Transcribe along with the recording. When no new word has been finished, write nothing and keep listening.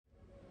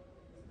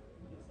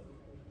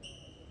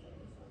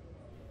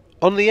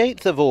On the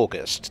 8th of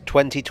August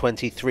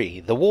 2023,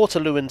 the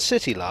Waterloo and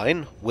City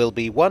line will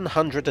be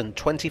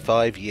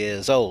 125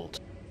 years old.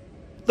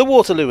 The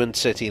Waterloo and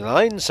City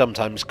line,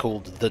 sometimes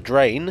called the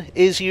Drain,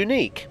 is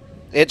unique.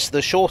 It's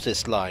the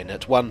shortest line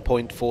at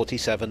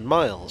 1.47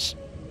 miles.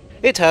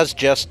 It has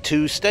just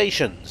two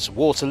stations,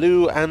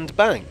 Waterloo and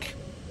Bank.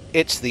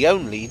 It's the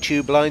only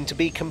tube line to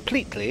be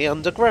completely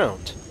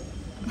underground.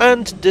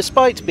 And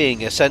despite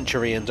being a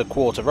century and a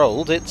quarter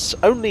old, it's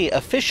only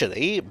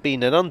officially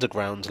been an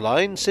underground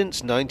line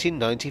since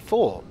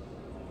 1994.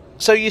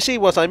 So you see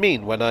what I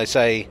mean when I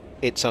say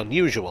it's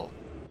unusual.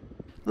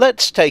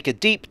 Let's take a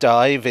deep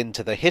dive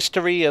into the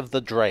history of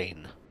the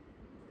Drain.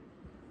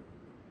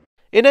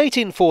 In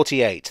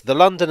 1848, the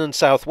London and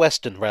South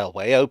Western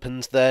Railway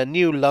opened their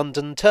new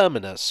London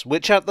terminus,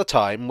 which at the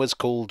time was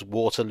called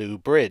Waterloo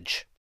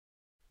Bridge.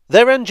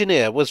 Their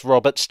engineer was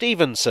Robert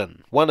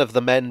Stephenson, one of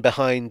the men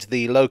behind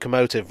the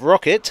locomotive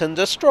rocket and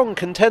a strong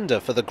contender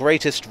for the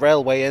greatest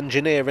railway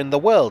engineer in the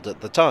world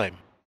at the time.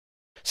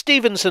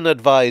 Stephenson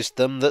advised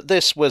them that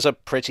this was a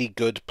pretty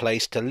good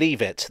place to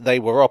leave it. They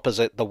were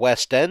opposite the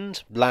West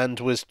End, land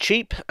was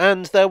cheap,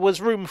 and there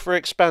was room for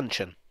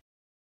expansion.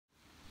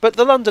 But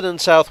the London and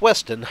South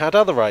Western had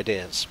other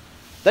ideas.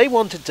 They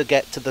wanted to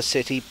get to the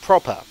city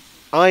proper,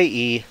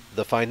 i.e.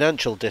 the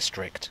financial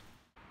district.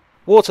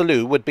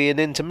 Waterloo would be an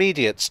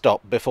intermediate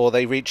stop before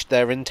they reached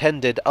their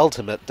intended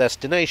ultimate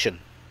destination.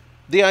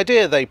 The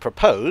idea they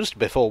proposed,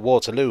 before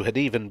Waterloo had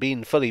even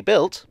been fully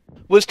built,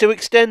 was to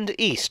extend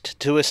east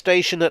to a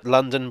station at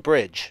London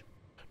Bridge.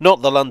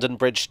 Not the London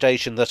Bridge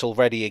station that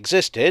already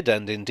existed,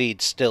 and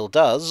indeed still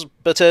does,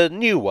 but a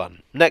new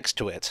one next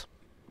to it.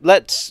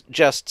 Let's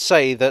just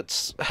say that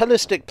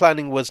holistic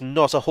planning was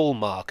not a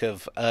hallmark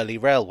of early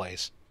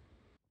railways.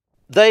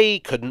 They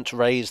couldn't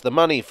raise the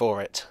money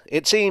for it.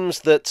 It seems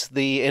that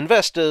the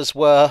investors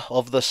were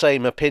of the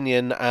same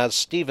opinion as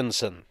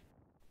Stephenson.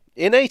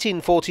 In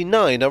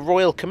 1849, a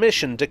royal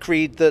commission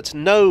decreed that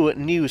no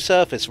new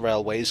surface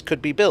railways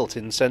could be built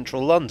in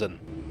central London,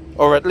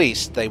 or at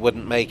least they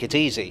wouldn't make it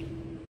easy.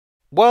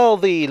 While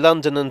the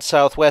London and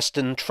South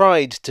Western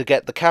tried to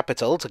get the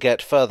capital to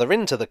get further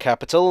into the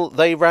capital,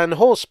 they ran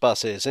horse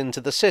buses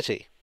into the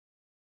city.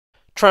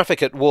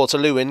 Traffic at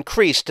Waterloo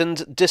increased,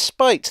 and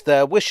despite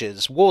their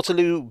wishes,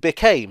 Waterloo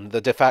became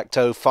the de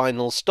facto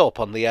final stop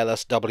on the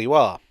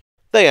LSWR.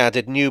 They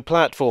added new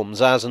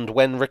platforms as and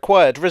when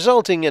required,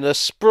 resulting in a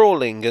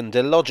sprawling and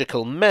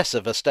illogical mess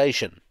of a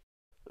station.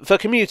 For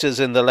commuters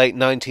in the late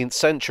 19th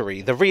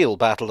century, the real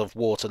Battle of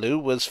Waterloo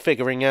was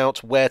figuring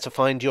out where to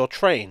find your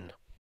train.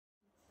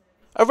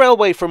 A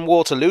railway from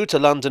Waterloo to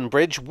London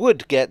Bridge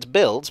would get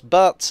built,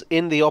 but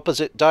in the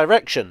opposite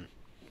direction.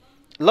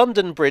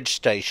 London Bridge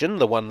Station,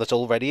 the one that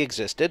already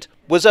existed,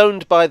 was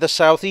owned by the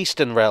South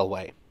Eastern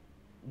Railway.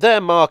 Their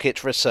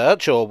market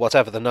research, or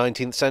whatever the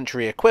 19th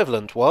century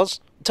equivalent was,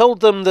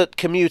 told them that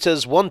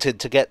commuters wanted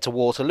to get to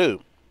Waterloo.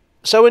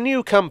 So a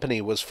new company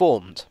was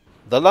formed,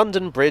 the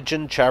London Bridge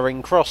and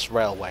Charing Cross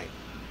Railway.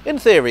 In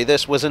theory,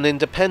 this was an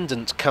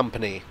independent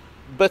company,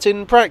 but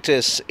in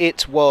practice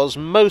it was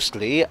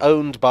mostly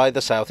owned by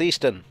the South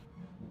Eastern.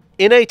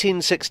 In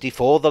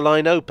 1864 the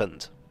line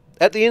opened.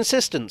 At the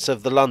insistence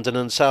of the London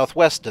and South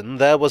Western,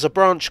 there was a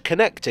branch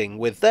connecting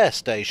with their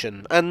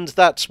station, and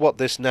that's what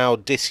this now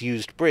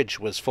disused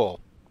bridge was for.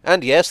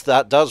 And yes,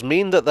 that does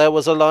mean that there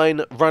was a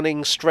line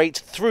running straight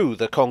through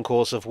the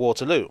concourse of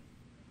Waterloo.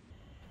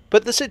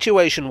 But the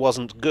situation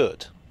wasn't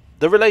good.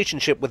 The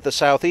relationship with the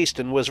South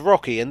Eastern was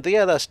rocky, and the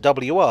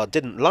LSWR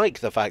didn't like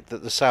the fact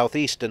that the South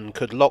Eastern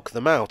could lock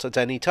them out at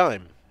any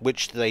time,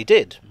 which they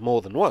did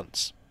more than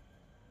once.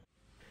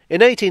 In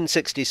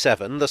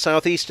 1867, the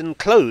South Eastern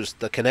closed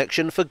the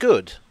connection for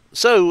good,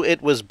 so it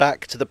was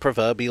back to the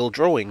proverbial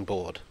drawing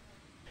board.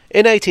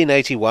 In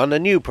 1881, a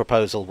new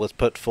proposal was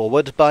put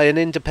forward by an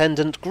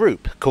independent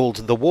group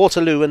called the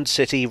Waterloo and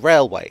City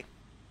Railway.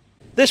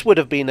 This would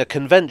have been a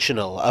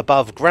conventional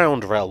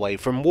above-ground railway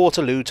from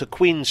Waterloo to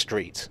Queen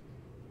Street,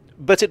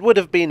 but it would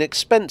have been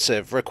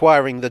expensive,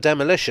 requiring the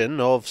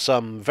demolition of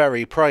some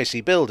very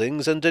pricey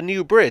buildings and a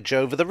new bridge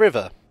over the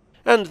river,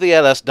 and the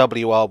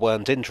LSWR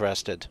weren't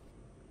interested.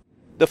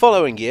 The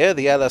following year,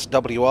 the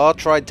LSWR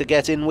tried to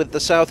get in with the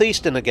South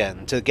Eastern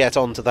again to get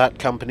onto that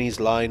company's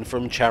line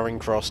from Charing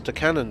Cross to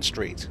Cannon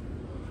Street.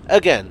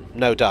 Again,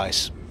 no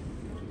dice.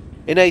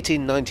 In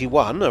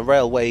 1891, a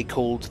railway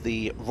called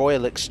the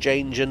Royal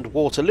Exchange and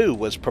Waterloo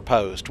was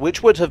proposed,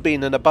 which would have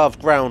been an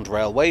above-ground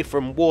railway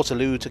from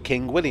Waterloo to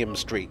King William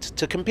Street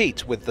to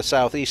compete with the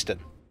South Eastern.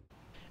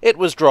 It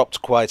was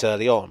dropped quite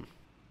early on.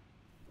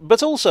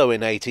 But also in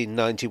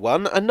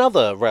 1891,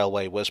 another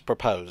railway was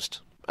proposed.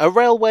 A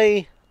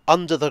railway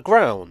under the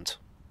ground.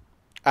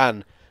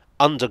 An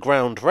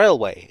underground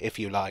railway, if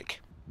you like.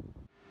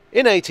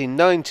 In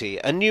 1890,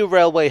 a new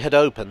railway had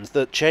opened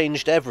that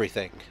changed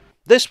everything.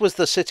 This was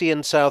the City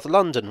and South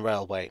London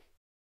Railway.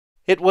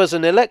 It was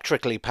an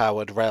electrically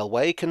powered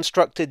railway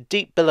constructed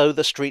deep below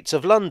the streets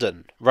of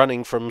London,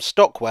 running from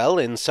Stockwell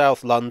in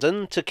South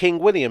London to King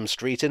William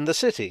Street in the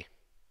city.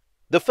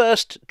 The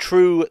first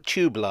true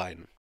tube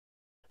line.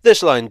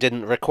 This line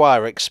didn't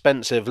require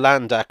expensive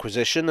land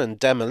acquisition and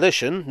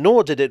demolition,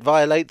 nor did it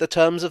violate the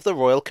terms of the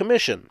Royal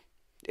Commission.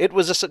 It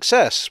was a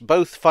success,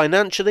 both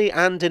financially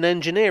and in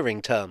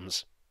engineering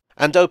terms,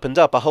 and opened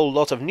up a whole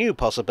lot of new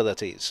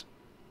possibilities.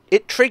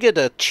 It triggered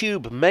a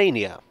tube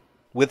mania,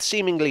 with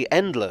seemingly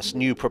endless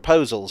new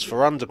proposals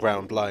for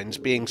underground lines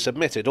being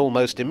submitted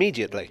almost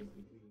immediately.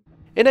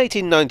 In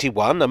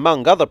 1891,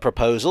 among other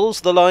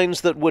proposals, the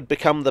lines that would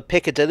become the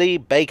Piccadilly,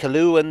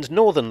 Bakerloo and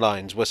Northern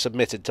lines were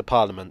submitted to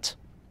Parliament.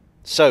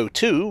 So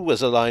too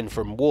was a line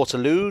from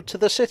Waterloo to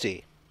the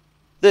City.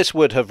 This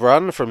would have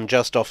run from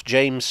just off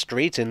James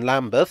Street in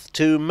Lambeth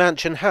to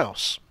Mansion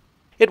House.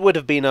 It would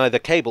have been either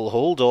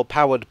cable-hauled or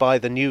powered by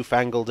the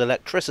newfangled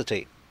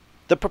electricity.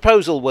 The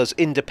proposal was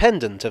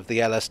independent of the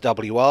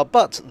LSWR,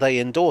 but they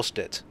endorsed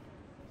it.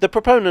 The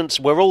proponents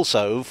were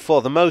also,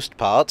 for the most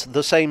part,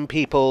 the same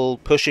people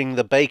pushing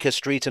the Baker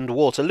Street and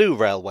Waterloo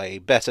Railway,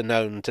 better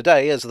known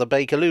today as the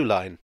Bakerloo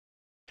line.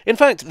 In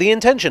fact, the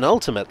intention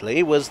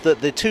ultimately was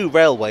that the two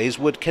railways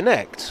would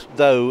connect,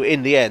 though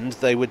in the end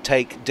they would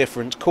take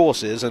different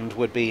courses and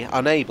would be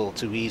unable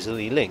to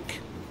easily link.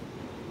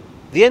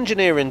 The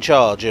engineer in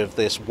charge of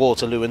this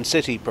Waterloo and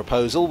City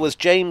proposal was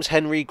James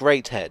Henry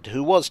Greathead,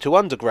 who was to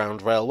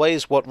underground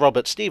railways what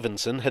Robert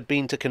Stephenson had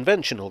been to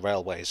conventional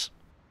railways.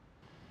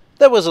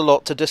 There was a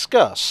lot to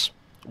discuss.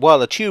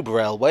 While a tube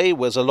railway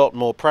was a lot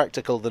more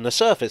practical than a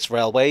surface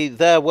railway,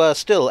 there were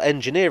still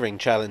engineering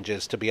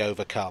challenges to be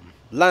overcome,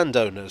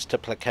 landowners to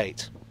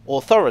placate,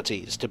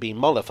 authorities to be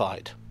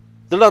mollified.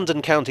 The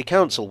London County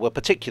Council were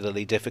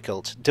particularly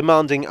difficult,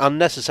 demanding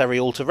unnecessary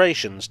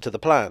alterations to the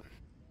plan.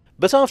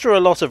 But after a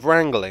lot of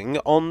wrangling,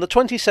 on the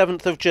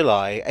 27th of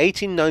July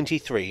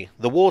 1893,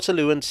 the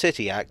Waterloo and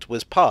City Act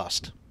was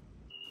passed.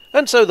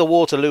 And so the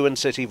Waterloo and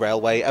City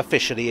Railway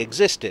officially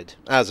existed,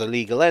 as a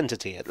legal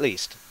entity at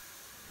least.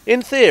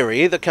 In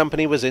theory, the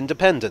company was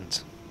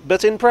independent,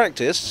 but in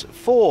practice,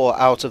 4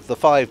 out of the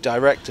 5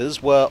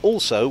 directors were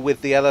also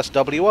with the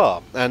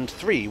LSWR, and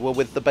 3 were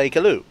with the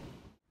Bakerloo.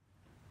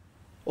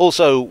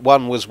 Also,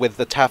 1 was with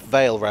the Taff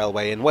Vale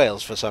Railway in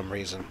Wales for some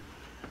reason.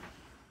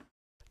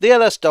 The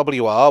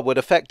LSWR would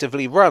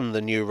effectively run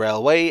the new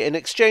railway in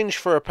exchange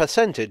for a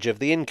percentage of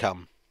the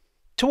income.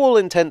 To all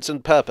intents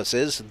and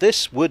purposes,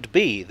 this would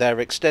be their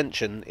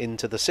extension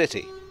into the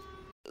city.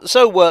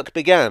 So work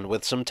began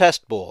with some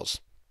test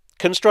bores.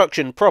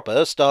 Construction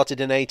proper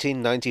started in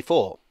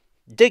 1894.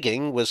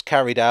 Digging was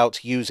carried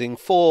out using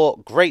 4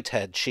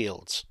 Greathead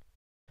shields.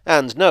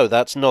 And no,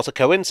 that's not a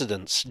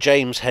coincidence.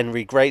 James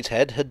Henry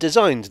Greathead had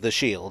designed the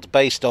shield,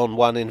 based on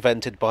one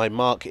invented by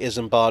Mark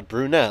Isambard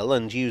Brunel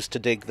and used to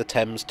dig the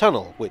Thames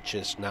Tunnel, which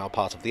is now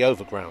part of the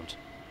Overground.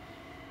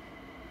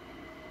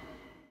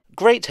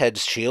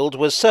 Greathead's shield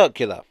was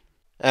circular,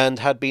 and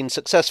had been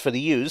successfully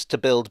used to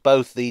build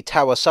both the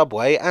Tower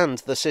Subway and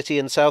the City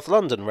and South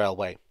London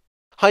Railway.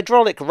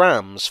 Hydraulic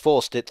rams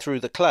forced it through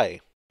the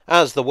clay.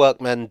 As the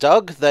workmen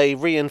dug, they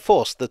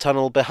reinforced the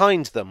tunnel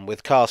behind them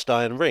with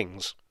cast-iron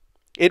rings.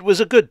 It was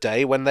a good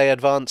day when they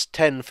advanced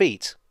 10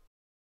 feet.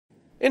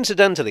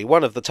 Incidentally,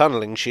 one of the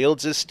tunnelling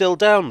shields is still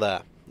down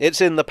there.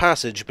 It's in the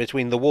passage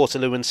between the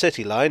Waterloo and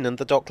City line and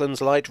the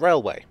Docklands Light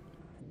Railway.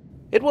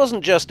 It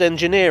wasn't just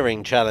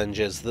engineering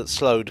challenges that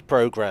slowed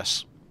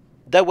progress.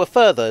 There were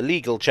further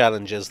legal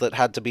challenges that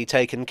had to be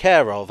taken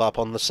care of up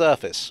on the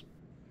surface.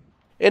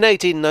 In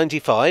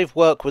 1895,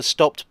 work was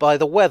stopped by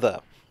the weather.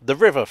 The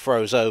river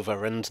froze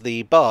over, and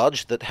the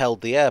barge that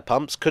held the air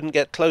pumps couldn't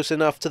get close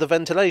enough to the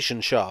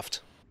ventilation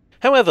shaft.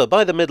 However,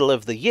 by the middle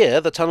of the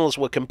year, the tunnels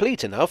were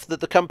complete enough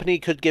that the company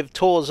could give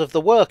tours of the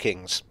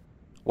workings.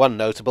 One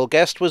notable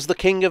guest was the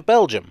King of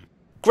Belgium.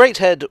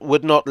 Greathead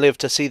would not live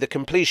to see the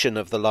completion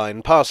of the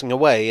line, passing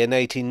away in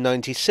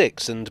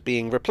 1896 and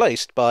being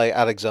replaced by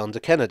Alexander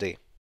Kennedy.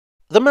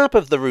 The map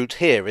of the route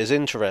here is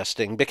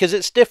interesting because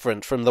it's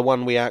different from the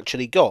one we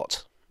actually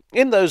got.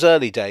 In those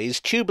early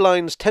days, tube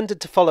lines tended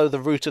to follow the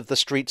route of the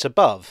streets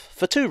above,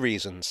 for 2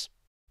 reasons.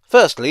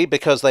 Firstly,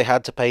 because they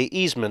had to pay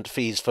easement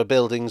fees for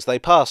buildings they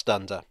passed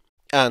under,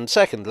 and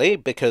secondly,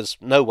 because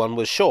no one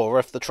was sure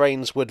if the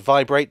trains would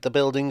vibrate the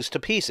buildings to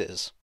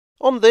pieces.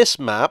 On this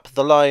map,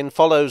 the line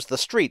follows the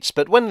streets,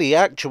 but when the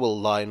actual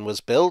line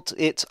was built,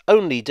 it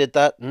only did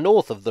that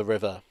north of the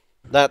river.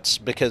 That's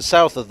because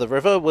south of the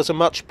river was a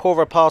much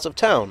poorer part of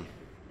town.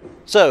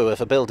 So,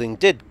 if a building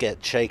did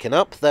get shaken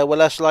up, there were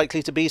less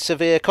likely to be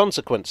severe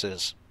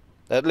consequences.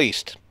 At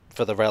least,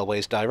 for the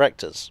railway's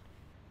directors.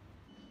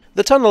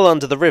 The tunnel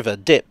under the river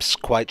dips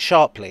quite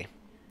sharply.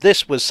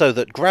 This was so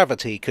that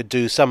gravity could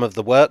do some of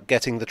the work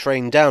getting the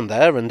train down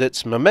there, and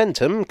its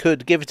momentum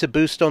could give it a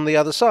boost on the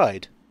other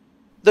side.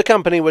 The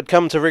company would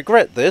come to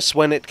regret this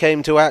when it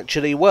came to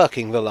actually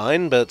working the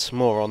line, but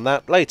more on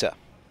that later.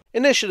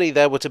 Initially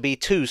there were to be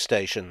 2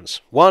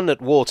 stations, one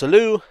at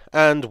Waterloo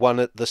and one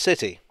at the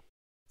City.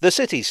 The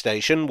City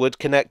station would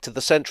connect to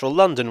the Central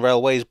London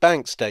Railway's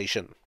Bank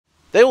station.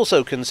 They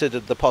also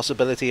considered the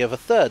possibility of a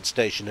 3rd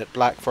station at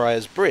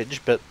Blackfriars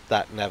Bridge, but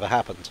that never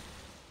happened.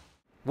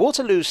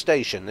 Waterloo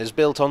Station is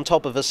built on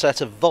top of a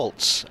set of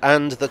vaults,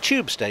 and the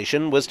tube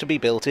station was to be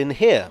built in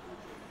here.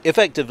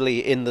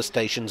 effectively in the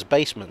station's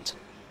basement.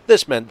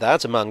 This meant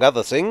that, among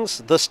other things,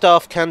 the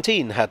staff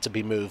canteen had to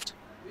be moved.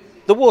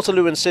 The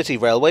Waterloo and City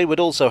Railway would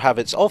also have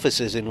its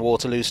offices in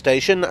Waterloo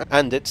Station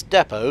and its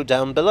depot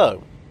down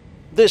below.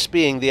 This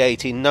being the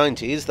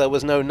 1890s, there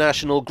was no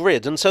national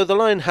grid, and so the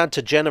line had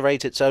to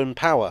generate its own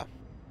power.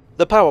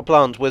 The power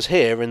plant was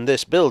here in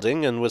this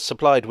building and was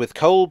supplied with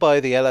coal by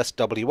the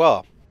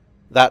LSWR.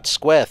 That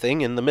square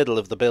thing in the middle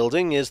of the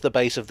building is the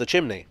base of the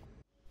chimney.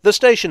 The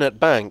station at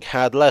Bank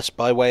had less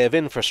by way of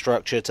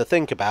infrastructure to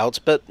think about,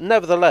 but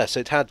nevertheless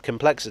it had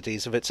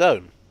complexities of its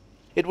own.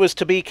 It was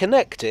to be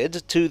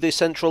connected to the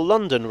Central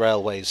London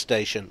Railway's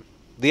station,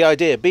 the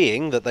idea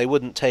being that they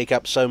wouldn't take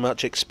up so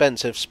much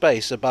expensive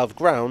space above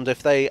ground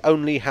if they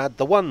only had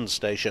the one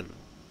station.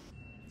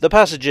 The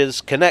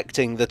passages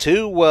connecting the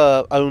two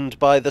were owned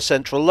by the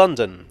Central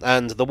London,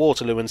 and the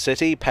Waterloo and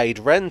City paid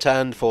rent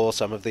and for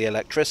some of the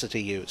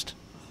electricity used.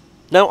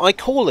 Now, I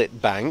call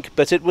it Bank,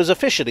 but it was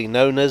officially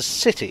known as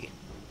City,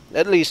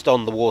 at least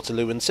on the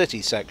Waterloo and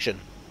City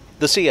section.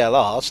 The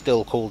CLR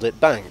still called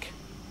it Bank.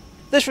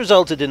 This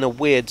resulted in a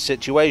weird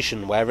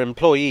situation where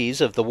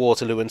employees of the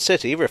Waterloo and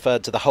City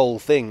referred to the whole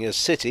thing as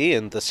City,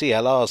 and the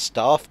CLR's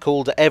staff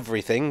called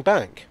everything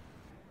Bank.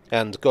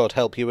 And God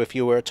help you if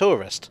you were a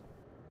tourist.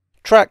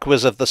 Track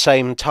was of the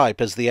same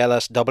type as the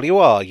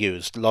LSWR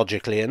used,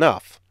 logically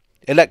enough.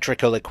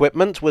 Electrical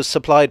equipment was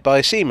supplied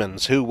by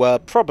Siemens, who were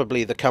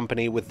probably the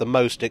company with the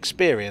most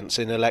experience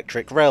in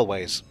electric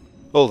railways,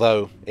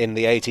 although in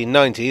the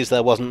 1890s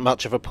there wasn't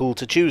much of a pool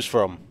to choose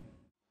from.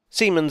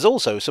 Siemens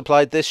also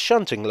supplied this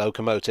shunting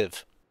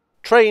locomotive.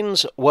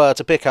 Trains were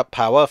to pick up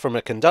power from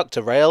a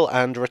conductor rail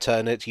and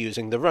return it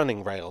using the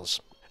running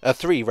rails, a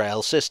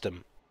three-rail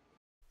system.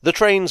 The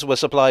trains were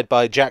supplied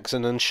by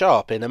Jackson &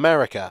 Sharp in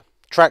America,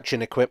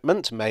 traction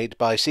equipment made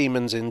by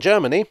Siemens in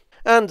Germany,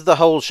 and the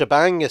whole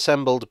shebang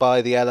assembled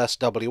by the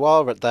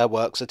LSWR at their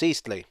works at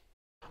Eastleigh.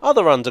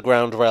 Other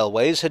underground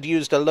railways had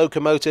used a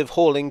locomotive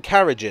hauling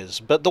carriages,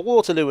 but the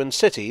Waterloo and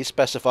City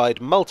specified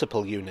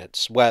multiple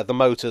units, where the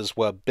motors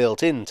were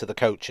built into the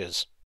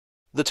coaches.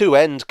 The two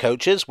end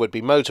coaches would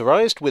be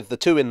motorised, with the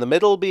two in the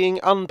middle being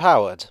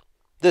unpowered.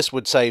 This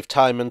would save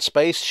time and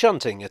space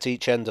shunting at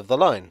each end of the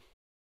line.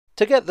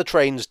 To get the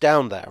trains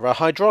down there, a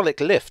hydraulic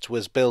lift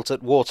was built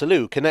at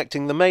Waterloo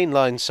connecting the main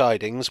line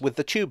sidings with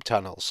the tube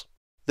tunnels.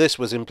 This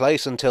was in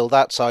place until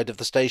that side of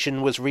the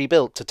station was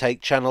rebuilt to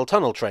take Channel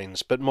Tunnel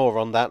trains, but more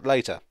on that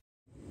later.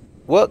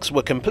 Works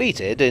were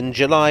completed in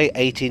July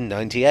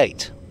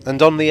 1898,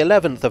 and on the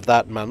 11th of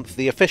that month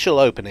the official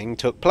opening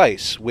took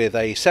place, with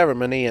a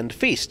ceremony and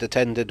feast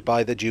attended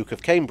by the Duke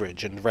of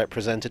Cambridge and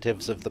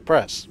representatives of the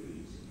press.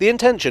 The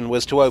intention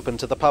was to open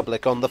to the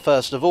public on the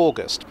 1st of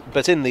August,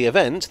 but in the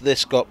event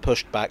this got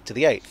pushed back to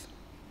the 8th.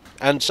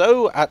 And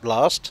so, at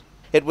last,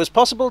 it was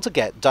possible to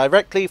get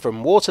directly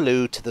from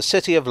Waterloo to the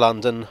City of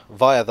London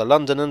via the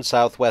London and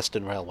South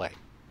Western Railway.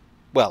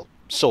 Well,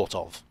 sort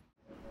of.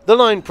 The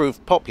line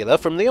proved popular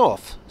from the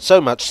off,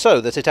 so much so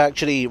that it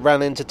actually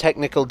ran into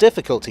technical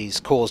difficulties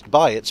caused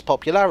by its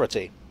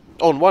popularity.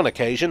 On one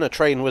occasion, a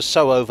train was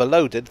so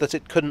overloaded that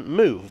it couldn't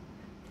move.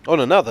 On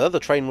another,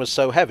 the train was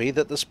so heavy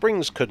that the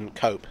springs couldn't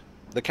cope.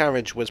 The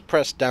carriage was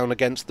pressed down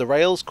against the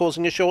rails,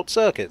 causing a short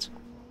circuit.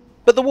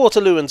 But the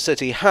Waterloo and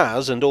City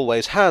has, and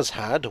always has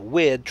had,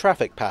 weird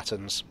traffic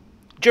patterns.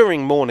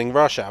 During morning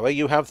rush hour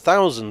you have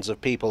thousands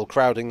of people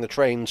crowding the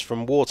trains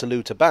from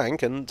Waterloo to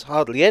Bank, and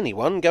hardly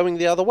anyone going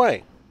the other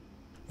way.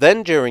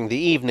 Then during the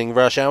evening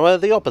rush hour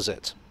the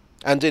opposite,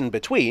 and in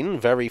between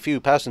very few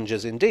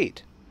passengers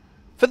indeed.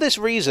 For this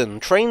reason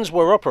trains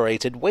were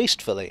operated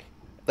wastefully.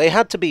 They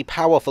had to be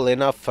powerful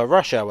enough for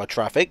rush hour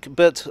traffic,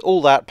 but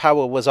all that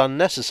power was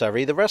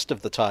unnecessary the rest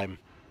of the time.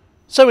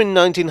 So in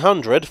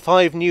 1900,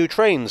 5 new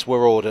trains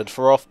were ordered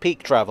for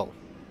off-peak travel.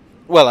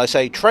 Well, I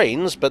say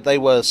trains, but they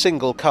were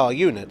single-car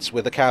units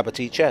with a cab at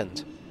each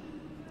end.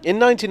 In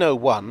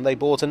 1901, they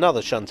bought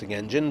another shunting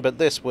engine, but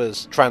this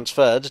was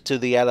transferred to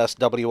the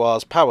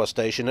LSWR's power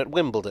station at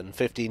Wimbledon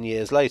 15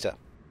 years later.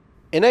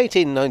 In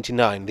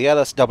 1899, the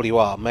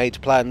LSWR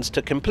made plans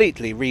to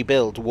completely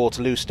rebuild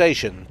Waterloo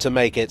Station to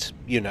make it,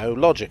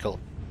 logical.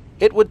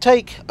 It would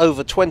take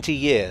over 20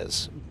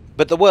 years,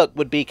 but the work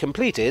would be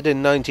completed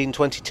in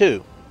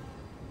 1922.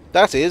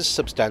 That is,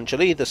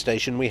 substantially, the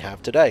station we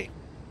have today.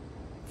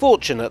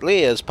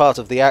 Fortunately, as part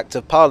of the Act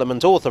of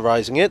Parliament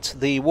authorising it,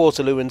 the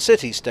Waterloo and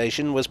City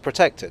station was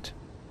protected.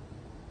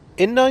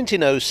 In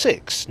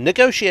 1906,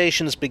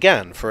 negotiations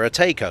began for a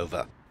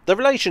takeover. The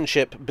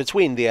relationship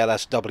between the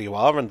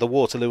LSWR and the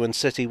Waterloo and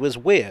City was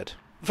weird.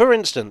 For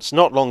instance,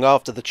 not long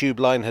after the tube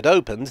line had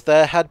opened,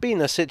 there had been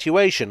a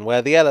situation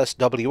where the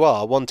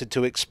LSWR wanted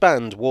to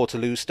expand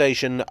Waterloo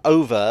Station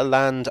over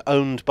land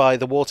owned by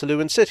the Waterloo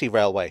and City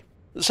Railway.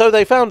 So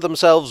they found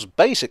themselves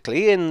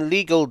basically in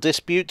legal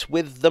dispute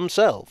with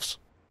themselves.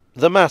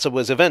 The matter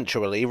was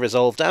eventually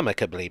resolved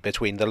amicably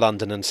between the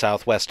London and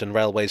South Western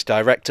Railway's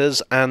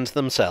directors and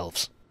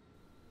themselves.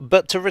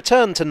 But to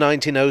return to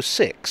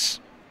 1906,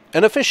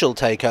 an official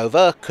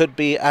takeover could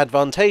be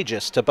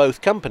advantageous to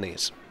both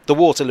companies. The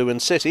Waterloo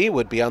and City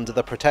would be under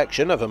the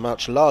protection of a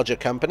much larger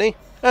company,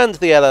 and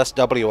the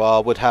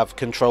LSWR would have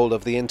control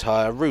of the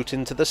entire route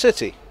into the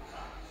city.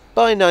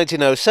 By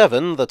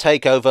 1907, the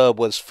takeover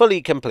was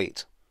fully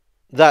complete.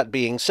 That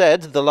being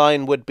said, the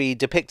line would be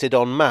depicted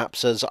on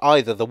maps as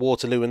either the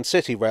Waterloo and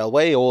City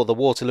Railway or the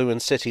Waterloo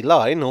and City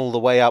Line all the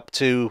way up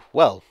to,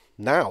 well,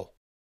 now.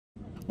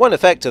 One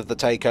effect of the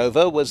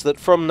takeover was that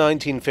from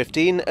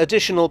 1915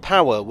 additional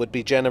power would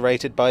be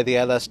generated by the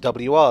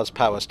LSWR's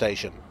power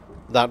station,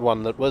 that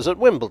one that was at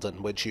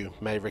Wimbledon, which you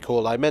may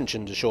recall I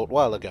mentioned a short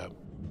while ago.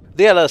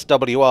 The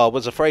LSWR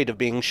was afraid of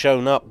being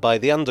shown up by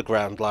the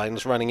underground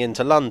lines running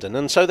into London,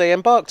 and so they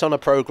embarked on a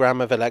programme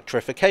of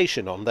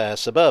electrification on their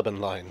suburban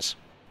lines.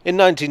 In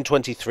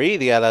 1923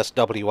 the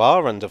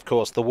LSWR, and of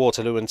course the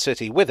Waterloo and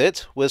City with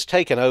it, was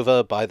taken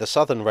over by the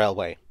Southern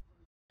Railway.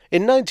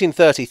 In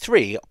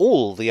 1933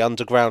 all the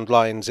underground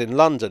lines in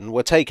London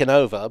were taken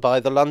over by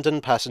the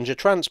London Passenger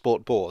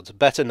Transport Board,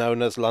 better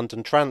known as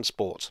London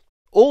Transport.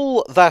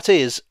 All, that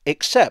is,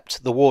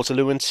 except the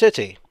Waterloo and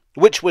City,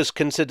 which was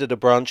considered a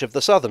branch of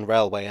the Southern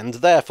Railway and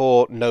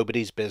therefore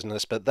nobody's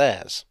business but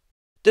theirs.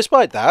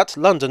 Despite that,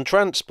 London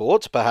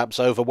Transport, perhaps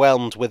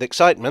overwhelmed with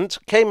excitement,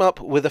 came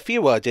up with a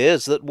few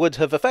ideas that would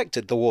have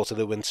affected the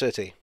Waterloo and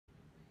City.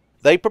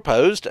 They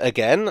proposed,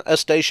 again, a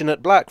station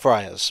at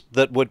Blackfriars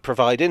that would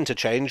provide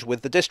interchange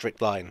with the District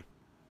Line.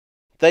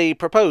 They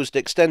proposed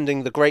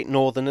extending the Great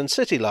Northern and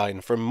City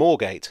Line from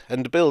Moorgate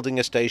and building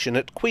a station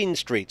at Queen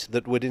Street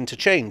that would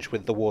interchange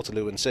with the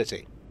Waterloo and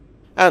City,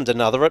 and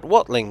another at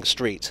Watling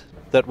Street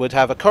that would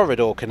have a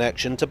corridor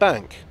connection to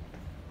Bank.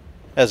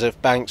 As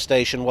if Bank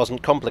Station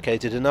wasn't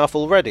complicated enough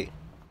already.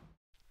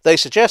 They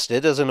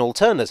suggested as an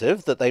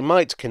alternative that they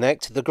might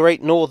connect the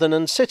Great Northern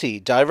and City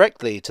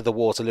directly to the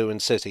Waterloo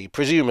and City,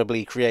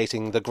 presumably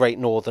creating the Great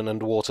Northern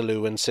and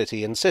Waterloo and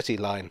City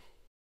Line.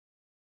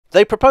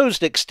 They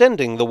proposed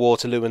extending the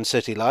Waterloo and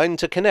City Line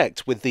to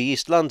connect with the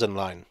East London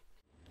Line.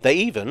 They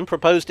even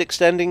proposed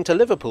extending to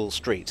Liverpool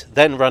Street,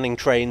 then running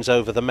trains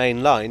over the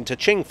main line to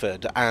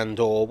Chingford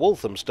and/or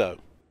Walthamstow.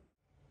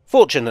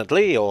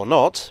 Fortunately, or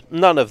not,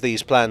 none of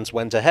these plans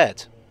went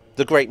ahead.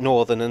 The Great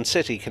Northern and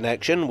City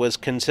connection was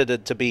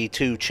considered to be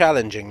too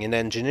challenging in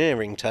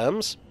engineering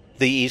terms,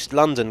 the East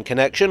London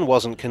connection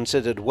wasn't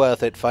considered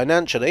worth it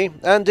financially,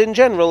 and in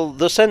general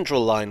the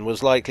Central Line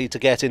was likely to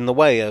get in the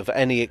way of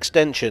any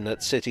extension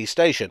at City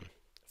Station,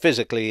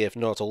 physically if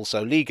not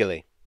also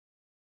legally.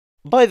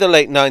 By the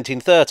late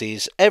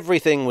 1930s,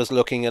 everything was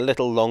looking a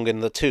little long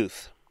in the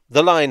tooth.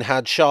 The line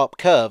had sharp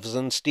curves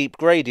and steep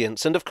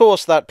gradients, and of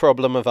course that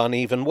problem of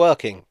uneven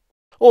working,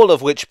 all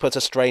of which put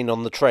a strain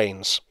on the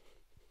trains.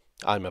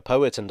 I'm a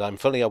poet and I'm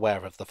fully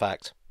aware of the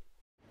fact.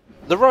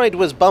 The ride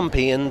was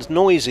bumpy and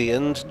noisy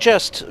and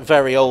just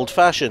very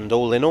old-fashioned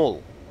all in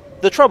all.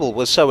 The trouble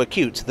was so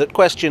acute that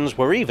questions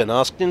were even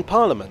asked in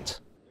Parliament.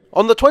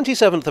 On the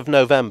 27th of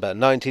November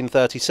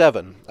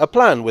 1937, a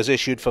plan was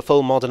issued for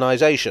full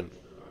modernisation.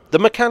 The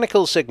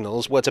mechanical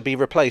signals were to be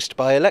replaced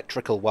by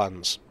electrical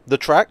ones. The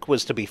track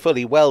was to be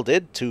fully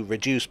welded to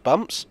reduce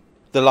bumps.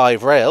 The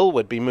live rail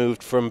would be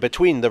moved from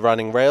between the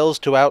running rails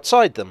to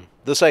outside them,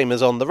 the same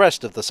as on the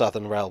rest of the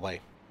Southern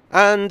Railway.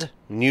 And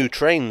new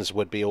trains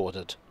would be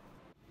ordered.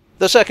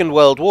 The Second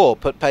World War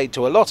put paid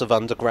to a lot of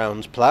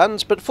underground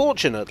plans, but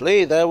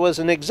fortunately there was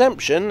an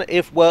exemption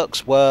if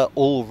works were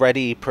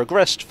already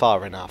progressed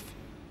far enough.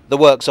 The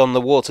works on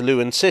the Waterloo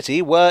and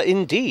City were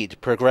indeed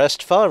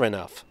progressed far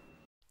enough.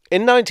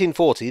 In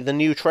 1940 the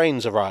new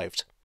trains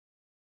arrived.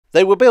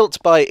 They were built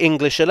by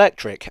English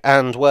Electric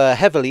and were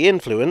heavily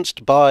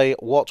influenced by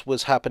what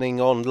was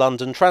happening on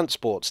London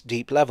Transport's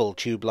deep-level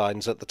tube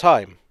lines at the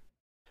time.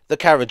 The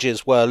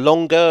carriages were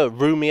longer,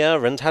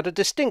 roomier, and had a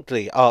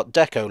distinctly Art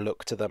Deco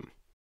look to them.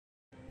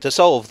 To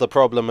solve the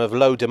problem of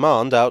low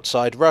demand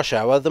outside rush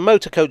hour, the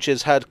motor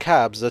coaches had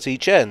cabs at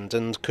each end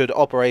and could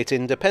operate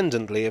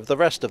independently of the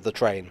rest of the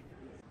train.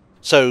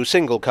 So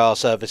single-car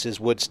services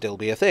would still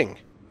be a thing.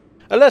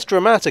 A less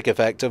dramatic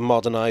effect of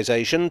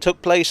modernisation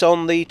took place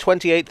on the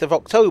 28th of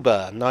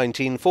October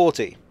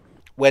 1940,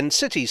 when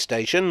City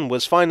Station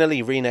was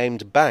finally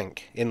renamed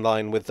Bank, in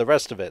line with the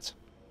rest of it.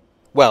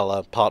 Well,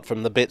 apart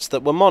from the bits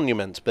that were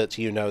Monument, but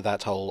you know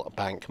that whole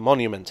Bank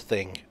Monument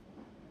thing.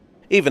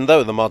 Even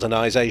though the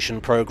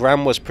modernisation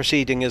programme was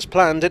proceeding as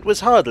planned, it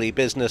was hardly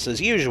business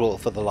as usual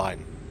for the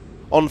line.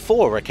 On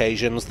 4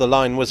 occasions the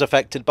line was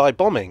affected by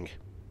bombing.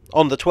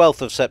 On the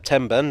 12th of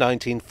September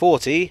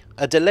 1940,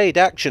 a delayed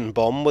action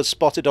bomb was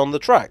spotted on the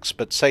tracks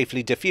but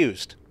safely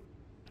defused.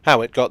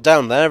 How it got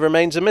down there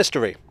remains a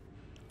mystery.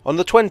 On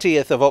the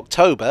 20th of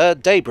October,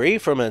 debris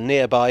from a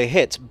nearby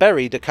hit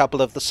buried a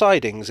couple of the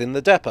sidings in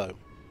the depot.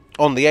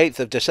 On the 8th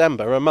of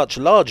December, a much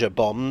larger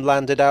bomb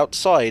landed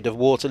outside of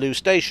Waterloo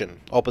Station,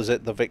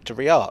 opposite the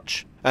Victory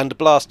Arch, and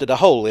blasted a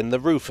hole in the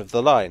roof of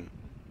the line.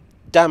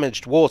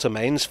 Damaged water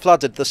mains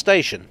flooded the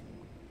station.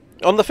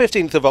 On the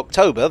 15th of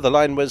October, the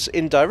line was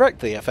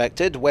indirectly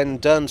affected when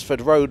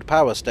Durnsford Road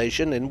Power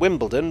Station in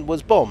Wimbledon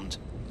was bombed,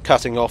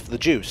 cutting off the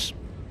juice.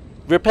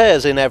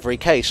 Repairs in every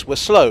case were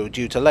slow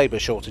due to labour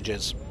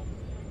shortages.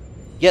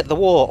 Yet the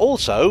war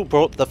also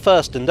brought the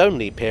first and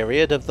only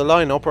period of the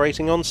line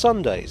operating on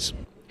Sundays.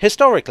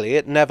 Historically,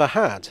 it never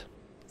had.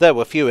 There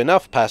were few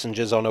enough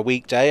passengers on a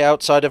weekday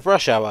outside of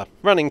rush hour.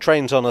 Running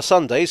trains on a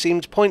Sunday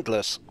seemed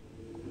pointless.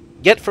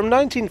 Yet from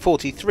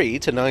 1943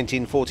 to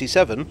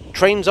 1947,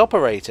 trains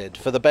operated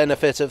for the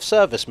benefit of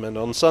servicemen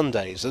on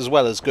Sundays, as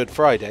well as Good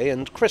Friday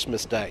and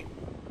Christmas Day.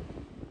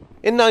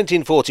 In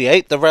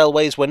 1948, the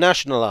railways were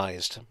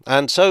nationalised,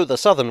 and so the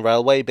Southern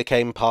Railway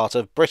became part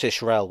of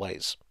British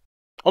Railways.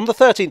 On the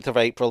 13th of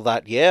April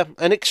that year,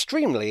 an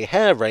extremely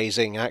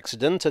hair-raising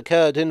accident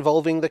occurred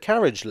involving the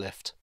carriage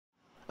lift.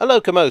 A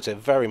locomotive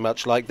very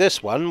much like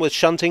this one was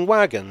shunting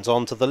wagons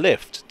onto the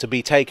lift to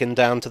be taken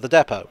down to the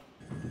depot.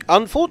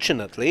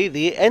 Unfortunately,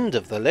 the end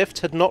of the lift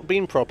had not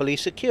been properly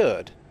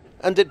secured,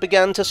 and it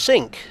began to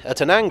sink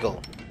at an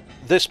angle.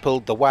 This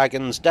pulled the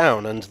wagons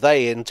down, and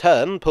they, in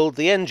turn, pulled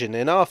the engine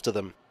in after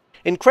them.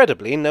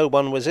 Incredibly, no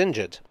one was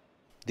injured.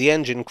 The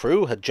engine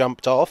crew had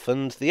jumped off,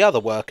 and the other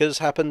workers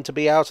happened to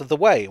be out of the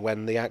way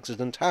when the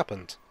accident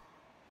happened.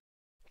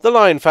 The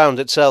line found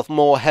itself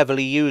more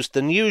heavily used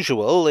than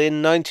usual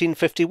in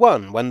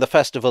 1951, when the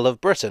Festival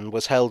of Britain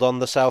was held on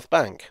the South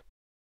Bank.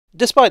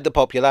 Despite the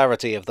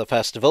popularity of the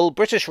festival,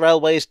 British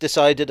Railways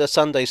decided a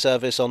Sunday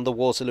service on the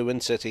Waterloo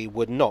and City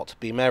would not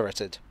be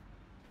merited.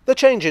 The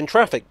change in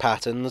traffic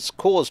patterns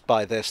caused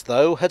by this,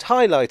 though, had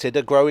highlighted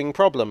a growing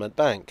problem at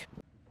Bank.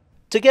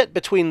 To get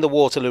between the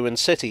Waterloo and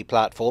City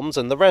platforms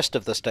and the rest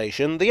of the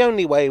station, the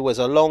only way was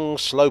a long,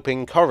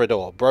 sloping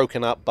corridor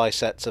broken up by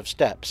sets of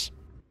steps.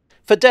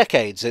 For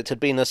decades it had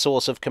been a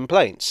source of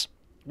complaints,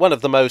 one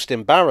of the most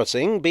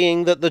embarrassing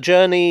being that the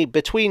journey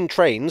between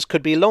trains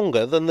could be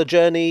longer than the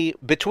journey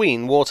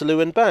between Waterloo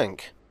and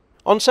Bank.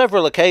 On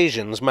several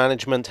occasions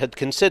management had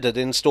considered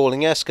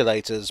installing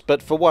escalators,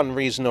 but for one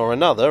reason or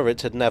another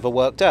it had never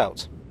worked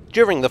out.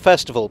 During the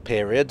festival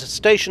period,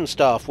 station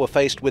staff were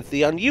faced with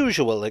the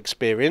unusual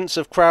experience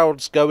of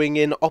crowds going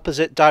in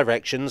opposite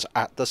directions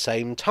at the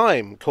same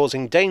time,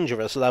 causing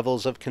dangerous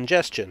levels of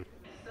congestion.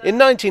 In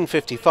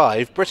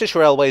 1955, British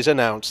Railways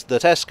announced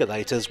that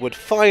escalators would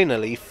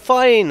finally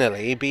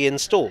be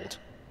installed.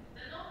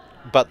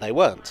 But they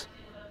weren't.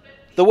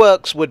 The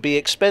works would be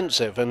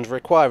expensive and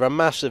require a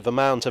massive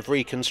amount of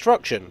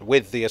reconstruction,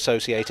 with the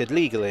associated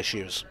legal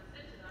issues.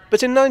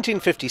 But in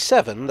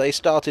 1957 they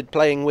started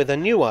playing with a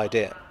new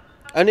idea,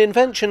 an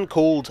invention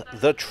called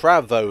the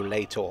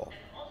travolator.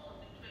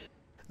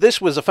 This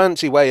was a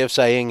fancy way of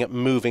saying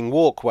moving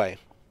walkway,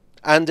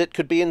 and it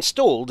could be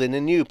installed in a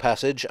new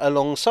passage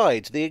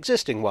alongside the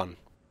existing one.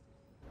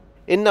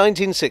 In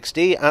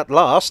 1960, at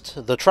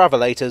last, the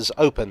travelators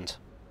opened.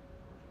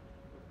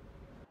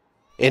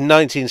 In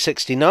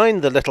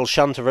 1969, the little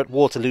shunter at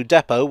Waterloo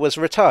Depot was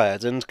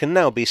retired and can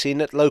now be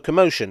seen at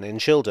Locomotion in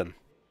Shildon.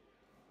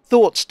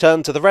 Thoughts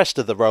turned to the rest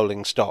of the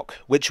rolling stock,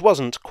 which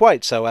wasn't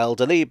quite so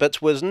elderly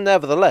but was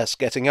nevertheless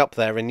getting up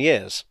there in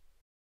years.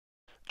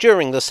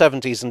 During the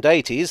 70s and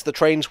 80s, the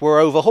trains were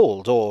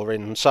overhauled or,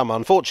 in some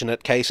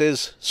unfortunate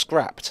cases,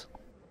 scrapped.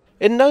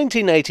 In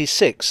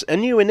 1986, a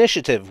new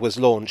initiative was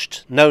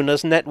launched, known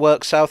as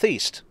Network South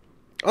East.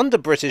 Under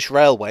British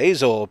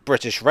Railways, or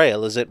British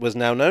Rail as it was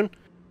now known,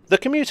 the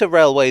commuter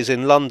railways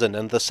in London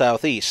and the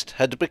South East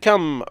had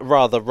become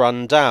rather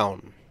run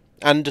down,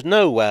 and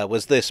nowhere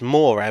was this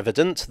more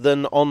evident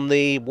than on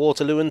the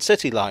Waterloo and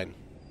City line.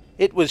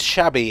 It was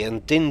shabby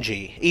and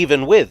dingy,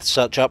 even with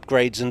such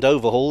upgrades and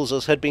overhauls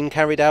as had been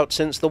carried out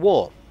since the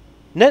war.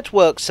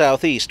 Network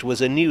South East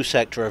was a new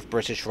sector of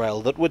British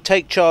Rail that would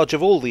take charge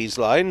of all these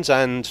lines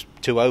and,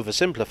 to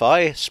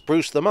oversimplify,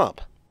 spruce them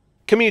up.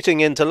 Commuting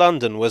into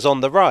London was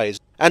on the rise,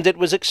 and it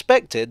was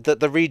expected that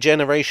the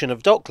regeneration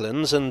of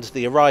Docklands and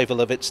the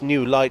arrival of its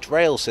new light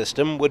rail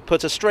system would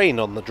put a strain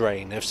on the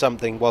drain if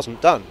something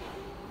wasn't done.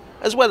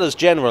 As well as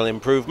general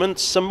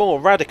improvements, some more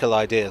radical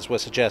ideas were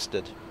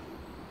suggested.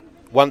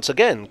 Once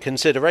again,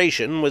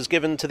 consideration was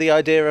given to the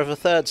idea of a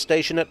third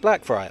station at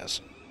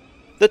Blackfriars.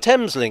 The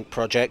Thameslink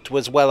project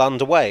was well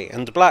underway,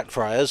 and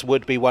Blackfriars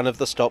would be one of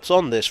the stops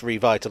on this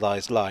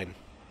revitalised line.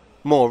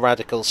 More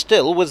radical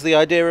still was the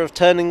idea of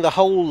turning the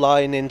whole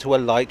line into a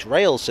light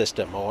rail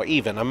system, or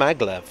even a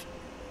maglev.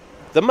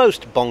 The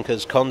most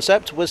bonkers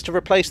concept was to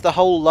replace the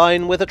whole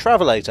line with a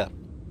travelator,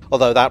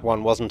 although that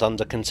one wasn't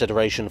under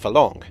consideration for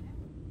long.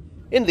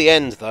 In the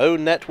end, though,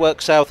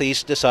 Network South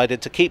East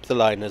decided to keep the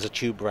line as a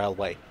tube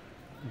railway,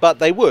 but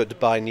they would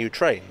buy new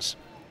trains.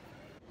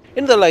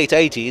 In the late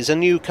 80s, a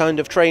new kind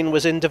of train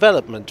was in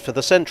development for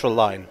the Central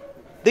Line.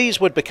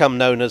 These would become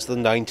known as the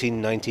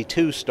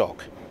 1992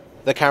 stock.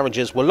 The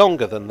carriages were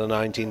longer than the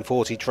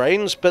 1940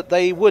 trains, but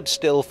they would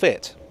still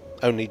fit,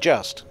 only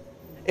just.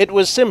 It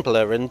was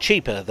simpler and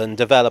cheaper than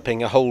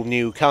developing a whole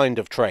new kind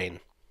of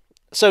train.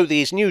 So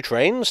these new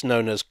trains,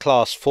 known as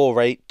Class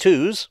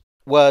 482s,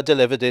 were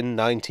delivered in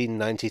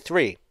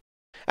 1993.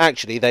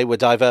 Actually, they were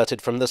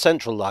diverted from the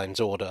Central Line's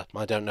order.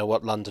 I don't know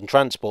what London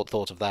Transport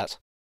thought of that.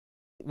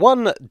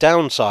 One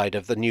downside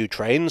of the new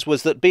trains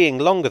was that being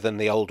longer than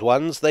the old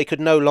ones, they could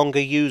no longer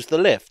use the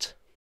lift.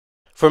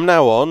 From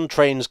now on,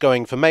 trains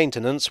going for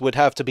maintenance would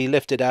have to be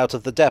lifted out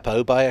of the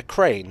depot by a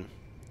crane.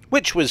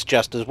 which was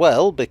just as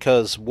well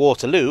because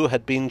Waterloo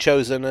had been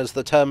chosen as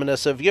the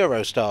terminus of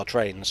Eurostar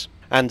trains,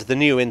 and the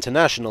new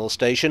international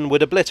station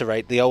would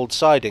obliterate the old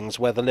sidings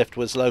where the lift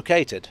was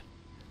located.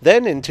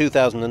 Then in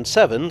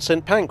 2007,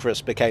 St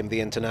Pancras became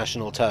the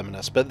international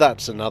terminus, but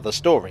that's another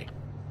story.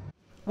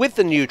 With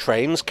the new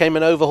trains came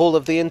an overhaul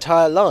of the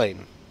entire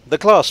line. The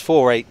Class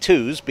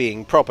 482s,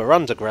 being proper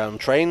underground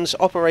trains,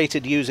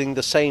 operated using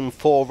the same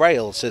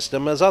four-rail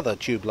system as other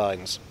tube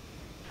lines.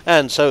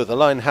 And so the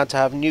line had to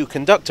have new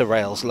conductor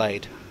rails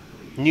laid.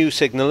 New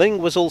signalling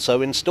was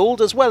also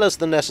installed, as well as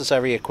the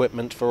necessary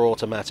equipment for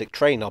automatic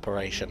train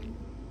operation.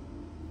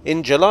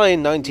 In July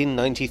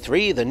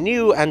 1993, the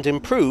new and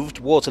improved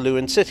Waterloo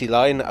and City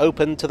line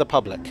opened to the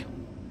public.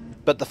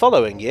 But the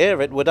following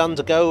year it would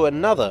undergo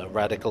another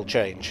radical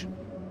change.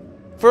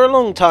 For a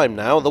long time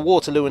now, the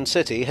Waterloo and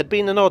City had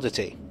been an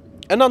oddity,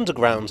 an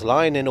underground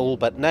line in all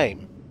but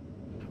name.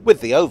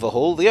 With the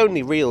overhaul, the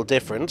only real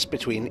difference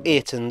between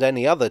it and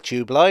any other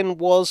tube line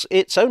was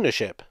its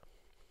ownership.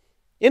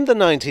 In the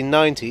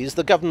 1990s,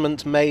 the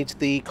government made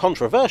the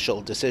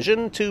controversial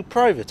decision to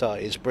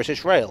privatise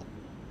British Rail,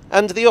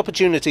 and the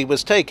opportunity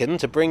was taken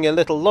to bring a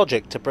little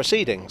logic to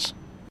proceedings.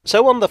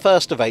 So on the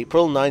 1st of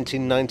April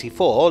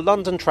 1994,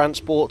 London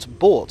Transport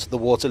bought the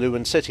Waterloo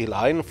and City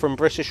line from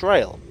British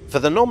Rail for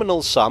the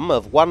nominal sum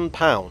of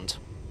 £1.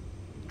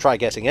 Try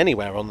getting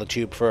anywhere on the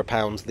tube for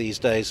 £1 these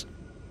days.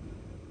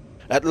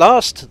 At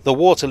last, the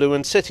Waterloo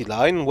and City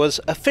line was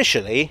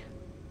officially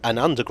an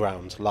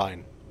underground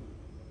line.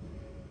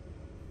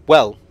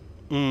 Well,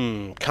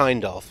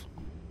 kind of.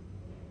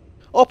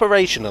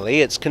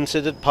 Operationally, it's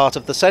considered part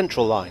of the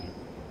Central line.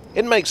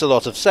 It makes a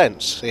lot of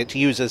sense. It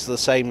uses the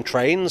same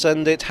trains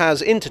and it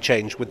has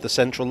interchange with the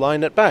Central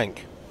line at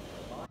Bank.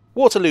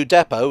 Waterloo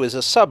Depot is a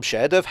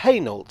subshed of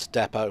Hainault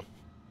Depot.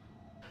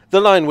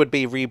 The line would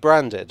be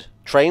rebranded.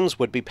 Trains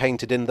would be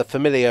painted in the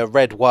familiar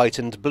red, white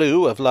and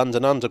blue of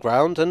London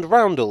Underground, and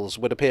roundels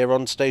would appear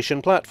on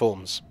station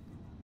platforms.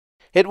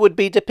 It would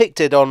be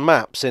depicted on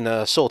maps in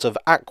a sort of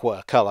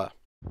aqua colour.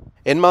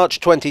 In March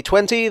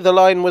 2020, the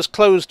line was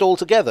closed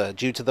altogether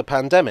due to the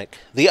pandemic,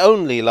 the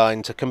only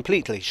line to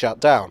completely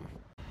shut down.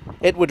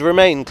 It would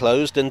remain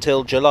closed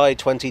until July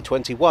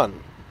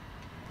 2021,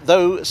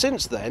 though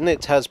since then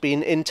it has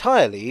been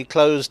entirely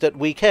closed at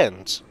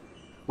weekends,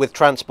 with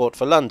Transport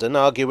for London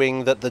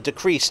arguing that the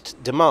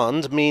decreased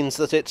demand means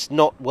that it's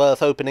not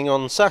worth opening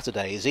on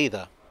Saturdays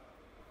either.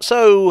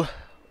 So,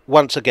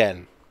 once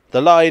again,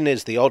 the line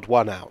is the odd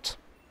one out.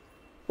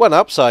 One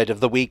upside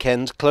of the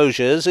weekend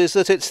closures is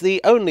that it's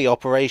the only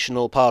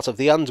operational part of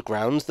the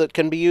Underground that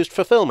can be used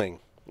for filming,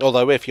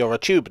 although if you're a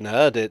tube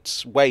nerd,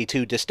 it's way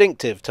too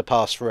distinctive to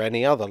pass for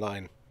any other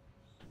line.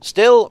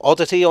 Still,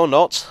 oddity or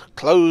not,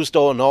 closed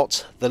or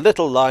not, the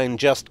little line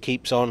just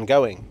keeps on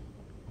going.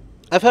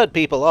 I've heard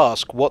people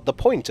ask what the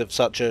point of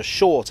such a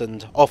short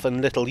and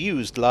often little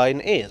used line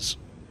is,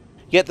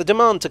 yet the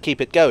demand to keep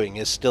it going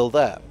is still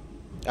there.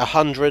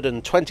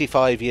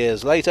 125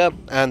 years later,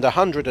 and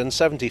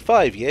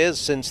 175 years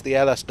since the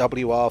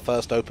LSWR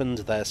first opened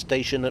their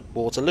station at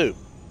Waterloo.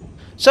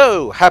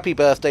 So, happy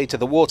birthday to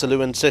the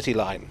Waterloo and City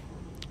line.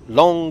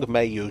 Long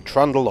may you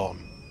trundle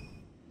on.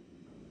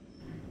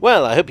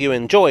 Well, I hope you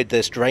enjoyed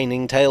this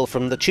draining tale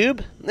from the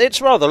tube.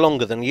 It's rather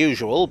longer than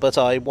usual, but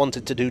I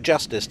wanted to do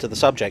justice to the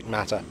subject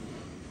matter.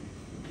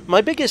 My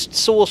biggest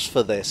source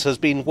for this has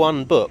been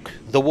one book,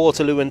 The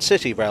Waterloo and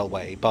City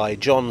Railway by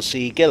John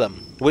C.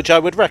 Gillam, which I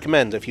would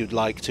recommend if you'd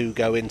like to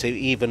go into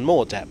even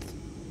more depth.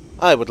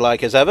 I would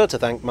like as ever to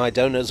thank my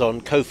donors on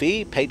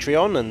Ko-fi,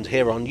 Patreon and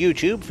here on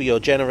YouTube for your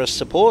generous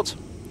support.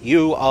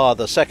 You are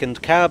the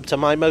second cab to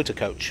my motor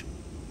coach.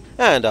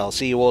 And I'll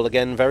see you all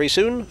again very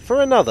soon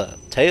for another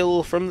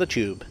Tale from the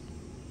Tube.